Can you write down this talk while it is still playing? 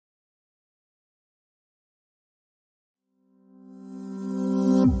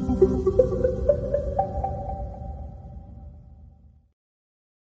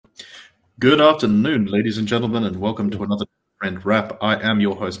Good afternoon, ladies and gentlemen, and welcome to another Friend Wrap. I am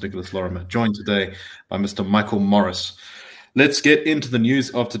your host, Nicholas Lorimer, joined today by Mr. Michael Morris. Let's get into the news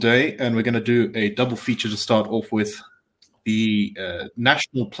of today, and we're going to do a double feature to start off with. The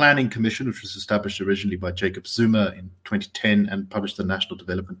National Planning Commission, which was established originally by Jacob Zuma in 2010 and published the National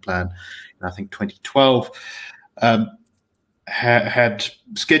Development Plan in, I think, 2012, had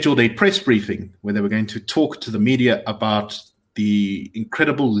scheduled a press briefing where they were going to talk to the media about the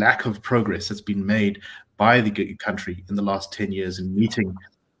incredible lack of progress that's been made by the country in the last 10 years in meeting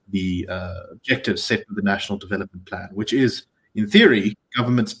the objectives set with the National Development Plan, which is, in theory,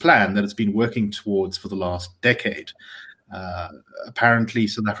 government's plan that it's been working towards for the last decade. Apparently,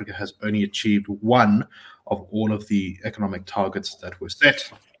 South Africa has only achieved one of all of the economic targets that were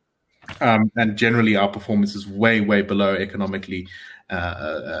set. And generally, our performance is way, way below economically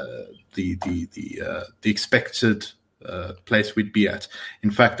the expected place we'd be at. In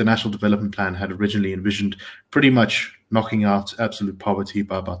fact, the National Development Plan had originally envisioned pretty much knocking out absolute poverty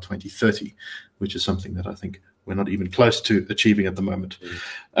by about 2030, which is something that I think we're not even close to achieving at the moment.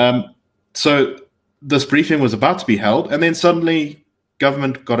 So this briefing was about to be held, and then suddenly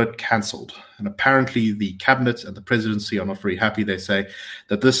government got it cancelled. And apparently the cabinet and the presidency are not very happy. They say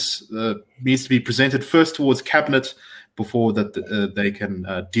that this needs to be presented first towards cabinet before that they can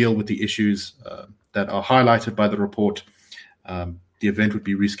deal with the issues that are highlighted by the report. The event would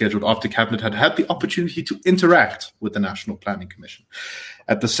be rescheduled after cabinet had had the opportunity to interact with the National Planning Commission.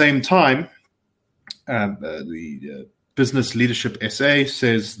 At the same time, the Business Leadership SA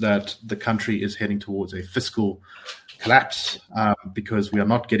says that the country is heading towards a fiscal collapse because we are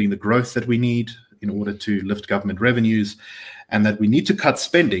not getting the growth that we need in order to lift government revenues, and that we need to cut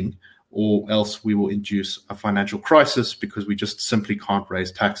spending or else we will induce a financial crisis because we just simply can't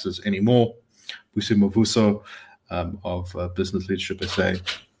raise taxes anymore. Busi Mavuso of Business Leadership SA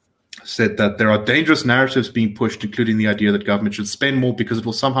said that there are dangerous narratives being pushed, including the idea that government should spend more because it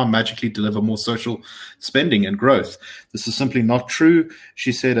will somehow magically deliver more social spending and growth. This is simply not true,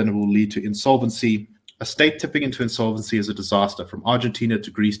 she said, and it will lead to insolvency. A state tipping into insolvency is a disaster. From Argentina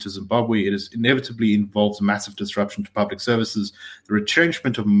to Greece to Zimbabwe, it is inevitably involves massive disruption to public services, the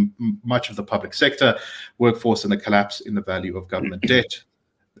retrenchment of much of the public sector, workforce, and a collapse in the value of government debt.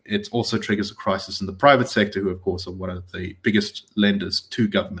 It also triggers a crisis in the private sector, who, of course, are one of the biggest lenders to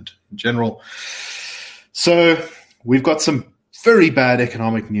government in general. So we've got some very bad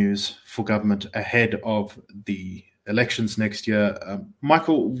economic news for government ahead of the elections next year.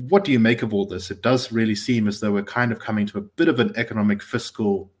 Michael, what do you make of all this? It does really seem as though we're kind of coming to a bit of an economic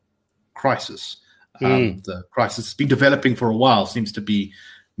fiscal crisis. The crisis has been developing for a while, seems to be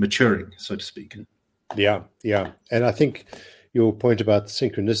maturing, so to speak. Yeah. And I think your point about the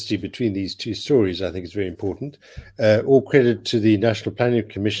synchronicity between these two stories, I think, is very important. All credit to the National Planning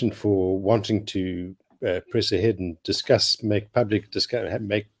Commission for wanting to press ahead and make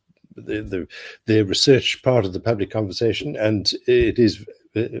the research part of the public conversation, and it is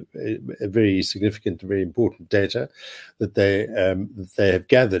a very significant, very important data that they have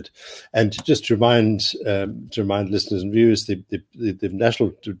gathered. And just to remind listeners and viewers, the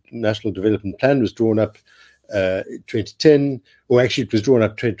National Development Plan was drawn up 2010, or actually it was drawn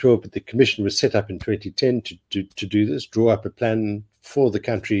up 2012, but the commission was set up in 2010 to do this, draw up a plan for the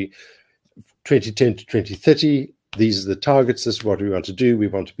country 2010 to 2030. These are the targets. This is what we want to do. We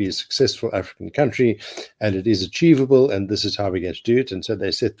want to be a successful African country, and it is achievable, and this is how we're going to do it. And so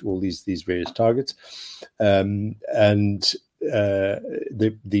they set all these various targets. The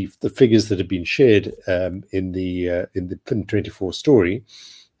figures that have been shared in the PIN 24 story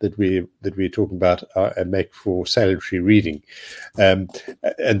that we're talking about make for salutary reading. And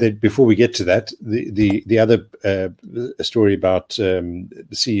then before we get to that, the other story about the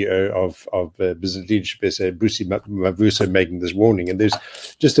CEO of Business Leadership SA, Busi Mavuso, making this warning. And there's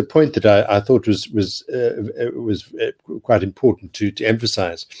just a point that I thought was quite important to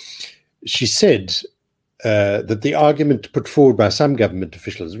emphasize. She said that the argument put forward by some government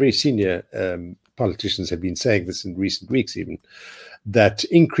officials, very senior politicians have been saying this in recent weeks even, that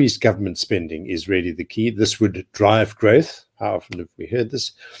increased government spending is really the key. This would drive growth. How often have we heard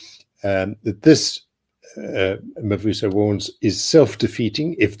this? That this, Mavuso warns, is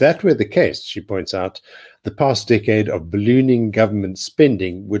self-defeating. If that were the case, she points out, the past decade of ballooning government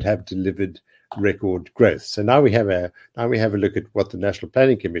spending would have delivered record growth. So now we have a look at what the National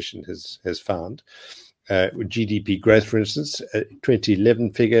Planning Commission has found. GDP growth, for instance,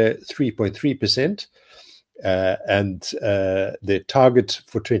 2011 figure 3.3%. And the target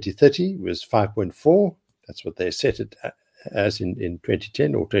for 2030 was 5.4. That's what they set it as in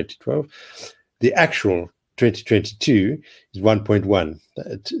 2010 or 2012. The actual 2022 is 1.1.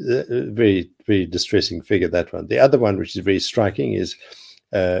 A very, very distressing figure, that one. The other one, which is very striking, is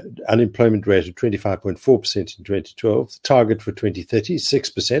unemployment rate of 25.4% in 2012. The target for 2030 is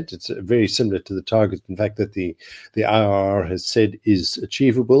 6%. It's very similar to the target, in fact, that the IRR has said is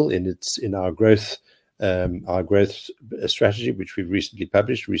achievable in our growth strategy, which we've recently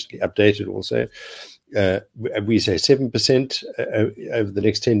published, recently updated also. We say 7% over the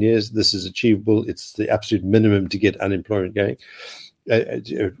next 10 years. This is achievable. It's the absolute minimum to get unemployment going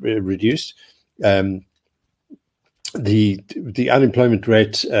reduced. The unemployment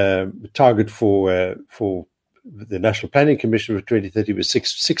rate target for the National Planning Commission for 2030 was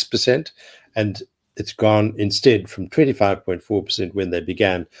 6%, and it's gone instead from 25.4% when they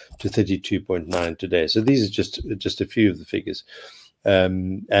began to 32.9% today. So these are just a few of the figures,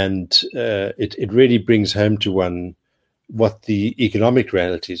 and it really brings home to one what the economic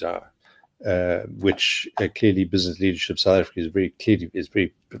realities are, which clearly Business Leadership South Africa is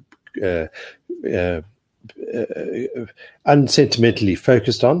very unsentimentally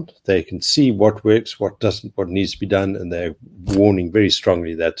focused on. They can see what works, what doesn't, what needs to be done, and they're warning very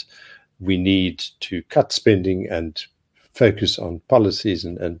strongly that we need to cut spending and focus on policies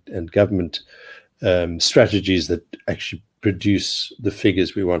and government strategies that actually produce the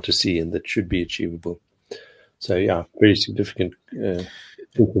figures we want to see and that should be achievable. So, yeah, very significant.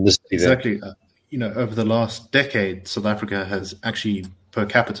 Exactly. Over the last decade, South Africa has actually per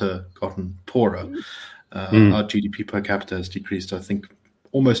capita gotten poorer. Our GDP per capita has decreased, I think,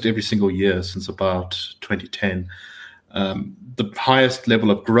 almost every single year since about 2010. The highest level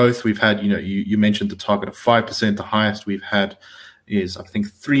of growth we've had, you mentioned the target of 5%. The highest we've had is, I think,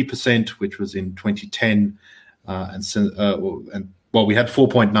 3%, which was in 2010. We had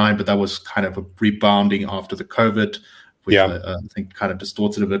 4.9, but that was kind of a rebounding after the COVID, which I think kind of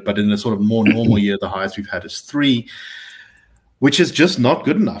distorts it a bit. But in a sort of more normal year, the highest we've had is 3%. Which is just not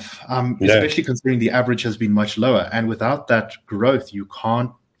good enough, especially considering the average has been much lower. And without that growth, you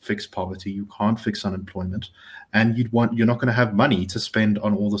can't fix poverty, you can't fix unemployment, and you're not going to have money to spend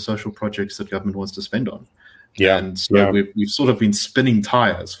on all the social projects that government wants to spend on. And so we've sort of been spinning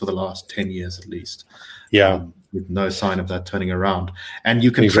tires for the last 10 years at least. With no sign of that turning around. And you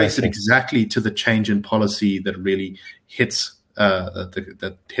can trace it exactly to the change in policy that really hits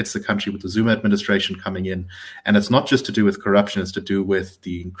that hits the country with the Zuma administration coming in. And it's not just to do with corruption, it's to do with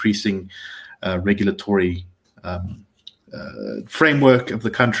the increasing regulatory framework of the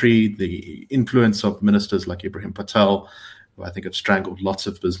country, the influence of ministers like Ibrahim Patel, who I think have strangled lots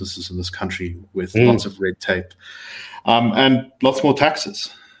of businesses in this country with lots of red tape, and lots more taxes.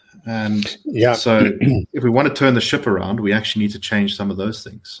 And so if we want to turn the ship around, we actually need to change some of those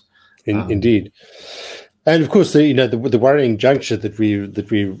things. Indeed. And of course, the worrying juncture that we're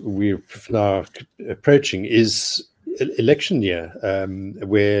now approaching is election year,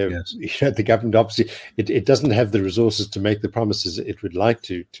 where the government obviously it doesn't have the resources to make the promises it would like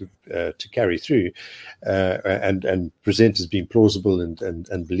to carry through, and present as being plausible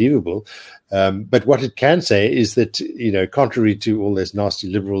and believable. But what it can say is that contrary to all those nasty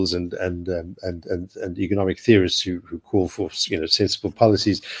liberals and economic theorists who call for sensible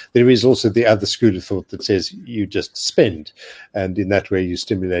policies, there is also the other school of thought that says you just spend, and in that way you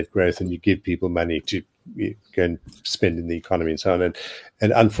stimulate growth and you give people money to go and spend in the economy and so on.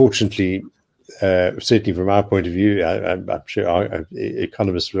 And unfortunately, certainly from our point of view, I'm sure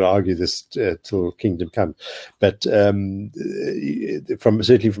economists will argue this till kingdom come, but certainly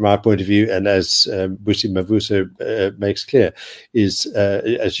from our point of view, and as Busi Mavuso makes clear, is,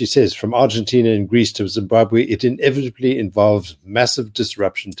 as she says, from Argentina and Greece to Zimbabwe, it inevitably involves massive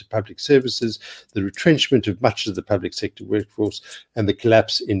disruption to public services, the retrenchment of much of the public sector workforce, and the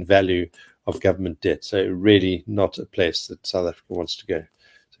collapse in value of government debt. So really not a place that South Africa wants to go.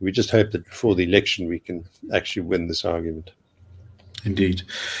 So we just hope that before the election we can actually win this argument. Indeed.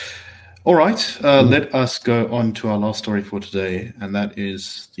 All right, let us go on to our last story for today, and that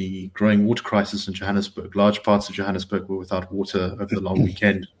is the growing water crisis in Johannesburg. Large parts of Johannesburg were without water over the long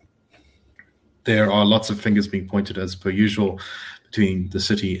weekend. There are lots of fingers being pointed, as per usual, between the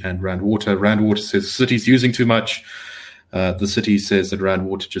city and Rand Water. Rand Water says the city's using too much. The city says that Rand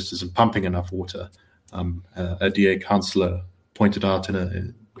Water just isn't pumping enough water. A DA councillor pointed out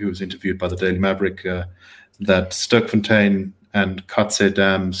who was interviewed by the Daily Maverick that Sterkfontein and Katse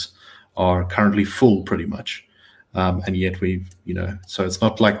dams are currently full pretty much. And yet so it's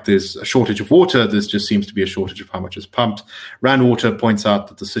not like there's a shortage of water. There just seems to be a shortage of how much is pumped. Rand Water points out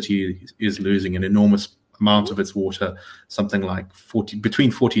that the city is losing an enormous amount of its water, something like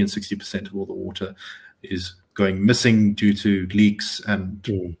between 40 and 60% of all the water is going missing due to leaks and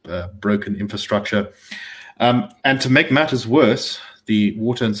broken infrastructure. And to make matters worse, the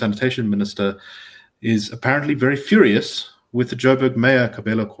Water and Sanitation Minister is apparently very furious with the Joburg Mayor,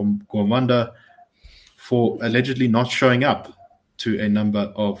 Kabelo Gwamanda, for allegedly not showing up to a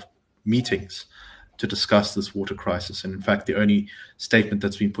number of meetings to discuss this water crisis. And in fact, the only statement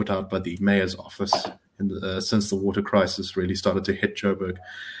that's been put out by the mayor's office since the water crisis really started to hit Joburg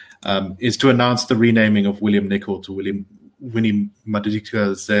is to announce the renaming of William Nicol to Winnie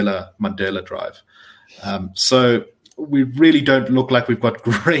Madikizela Mandela Drive. So we really don't look like we've got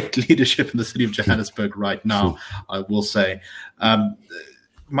great leadership in the city of Johannesburg right now, I will say.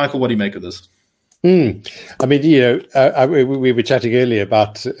 Michael, what do you make of this? I mean, we were chatting earlier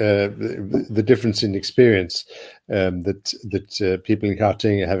about the difference in experience that people in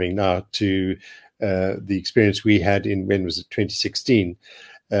Gauteng are having now to the experience we had in, when was it, 2016,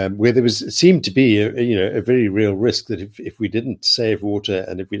 where there seemed to be a very real risk that if we didn't save water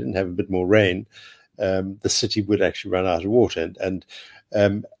and if we didn't have a bit more rain, the city would actually run out of water. And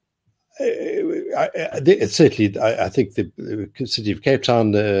certainly, I think the city of Cape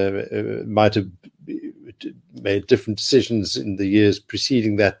Town might have made different decisions in the years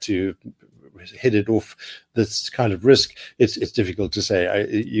preceding that to headed off this kind of risk. It's difficult to say.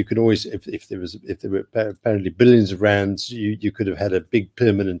 You could always, if there were apparently billions of rands, you could have had a big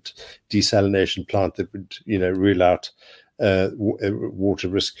permanent desalination plant that would rule out water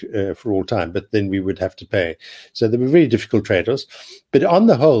risk for all time, but then we would have to pay. So there were very difficult trade-offs. But on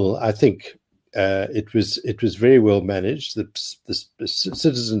the whole, I think it was very well managed. The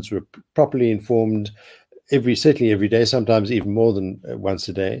citizens were properly informed certainly every day, sometimes even more than once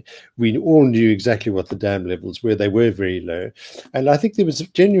a day. We all knew exactly what the dam levels were. They were very low. And I think there was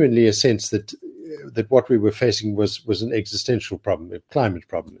genuinely a sense that what we were facing was an existential problem, a climate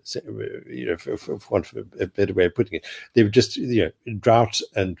problem, for want of a better way of putting it. They were just, drought,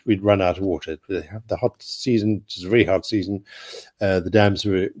 and we'd run out of water. The hot season, it was a very hot season, the dams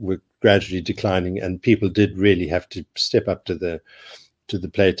were gradually declining, and people did really have to step up to the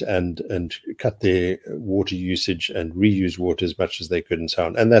plate and cut their water usage and reuse water as much as they could and so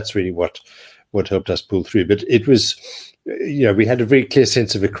on. And that's really what helped us pull through. But it was, we had a very clear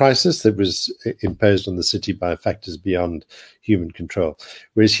sense of a crisis that was imposed on the city by factors beyond human control.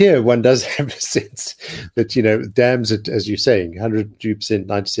 Whereas here, one does have a sense that, dams at, as you're saying, 102%,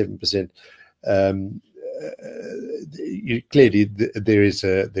 97%, clearly there is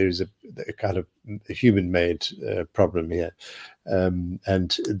a kind of human-made problem here, and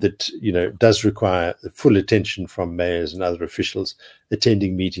that does require full attention from mayors and other officials,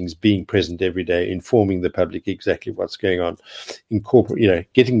 attending meetings, being present every day, informing the public exactly what's going on,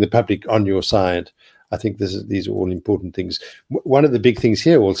 getting the public on your side. I think these are all important things. One of the big things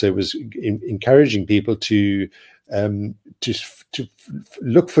here also was encouraging people to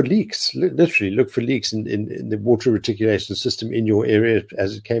look for leaks, literally look for leaks in the water reticulation system in your area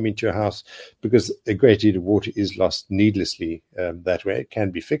as it came into your house, because a great deal of water is lost needlessly that way. It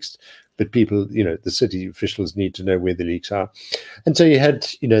can be fixed, but people, the city officials need to know where the leaks are. And so you had,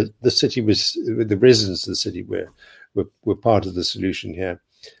 the residents of the city were part of the solution here.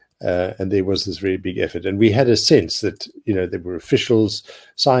 And there was this very big effort. And we had a sense that, there were officials,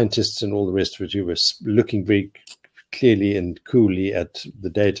 scientists, and all the rest of it who were looking very clearly and coolly at the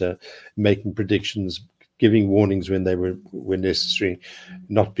data, making predictions, giving warnings when they were necessary,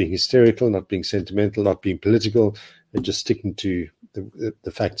 not being hysterical, not being sentimental, not being political, and just sticking to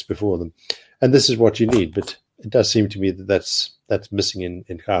the facts before them. And this is what you need. But it does seem to me that that's missing in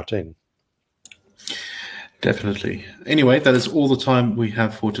Gauteng. Definitely. Anyway, that is all the time we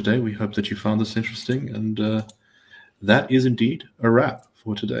have for today. We hope that you found this interesting, and that is indeed a wrap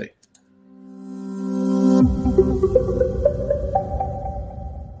for today.